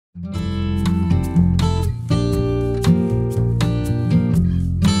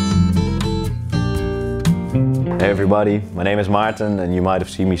Hey everybody, my name is Maarten and you might have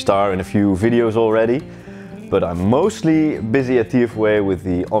seen me star in a few videos already, but I'm mostly busy at TFOA with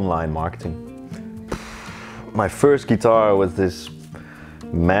the online marketing. My first guitar was this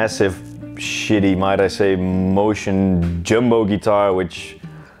massive, shitty, might I say, motion jumbo guitar which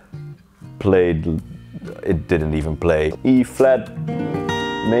played, it didn't even play. E flat,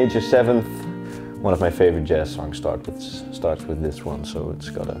 major 7th, one of my favorite jazz songs starts with this one, so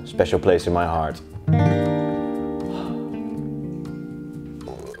it's got a special place in my heart.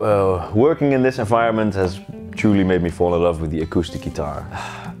 Working in this environment has truly made me fall in love with the acoustic guitar.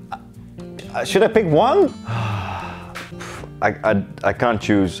 Should I pick one? I can't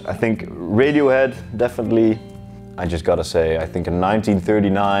choose. I think Radiohead, definitely. I just gotta say, I think a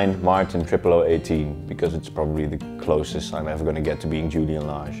 1939 Maarten 00018, because it's probably the closest I'm ever gonna get to being Julian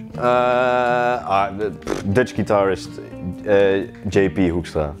Lage. The Dutch guitarist JP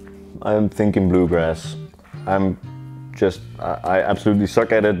Hoekstra. I'm thinking bluegrass. I absolutely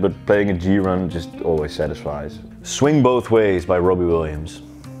suck at it, but playing a G run just always satisfies. Swing Both Ways by Robbie Williams.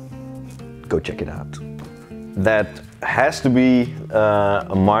 Go check it out. That has to be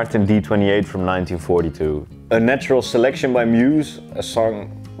a Maarten D28 from 1942. A Natural Selection by Muse, a song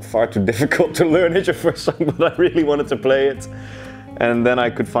far too difficult to learn as your first song, but I really wanted to play it. And then I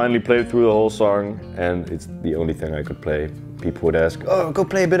could finally play through the whole song, and it's the only thing I could play. People would ask, oh, go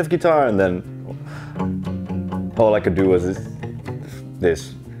play a bit of guitar, and then all I could do was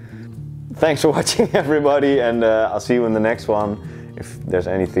this. Thanks for watching everybody, and I'll see you in the next one. If there's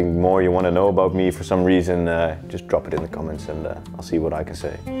anything more you want to know about me for some reason, just drop it in the comments and I'll see what I can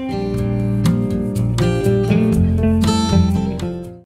say.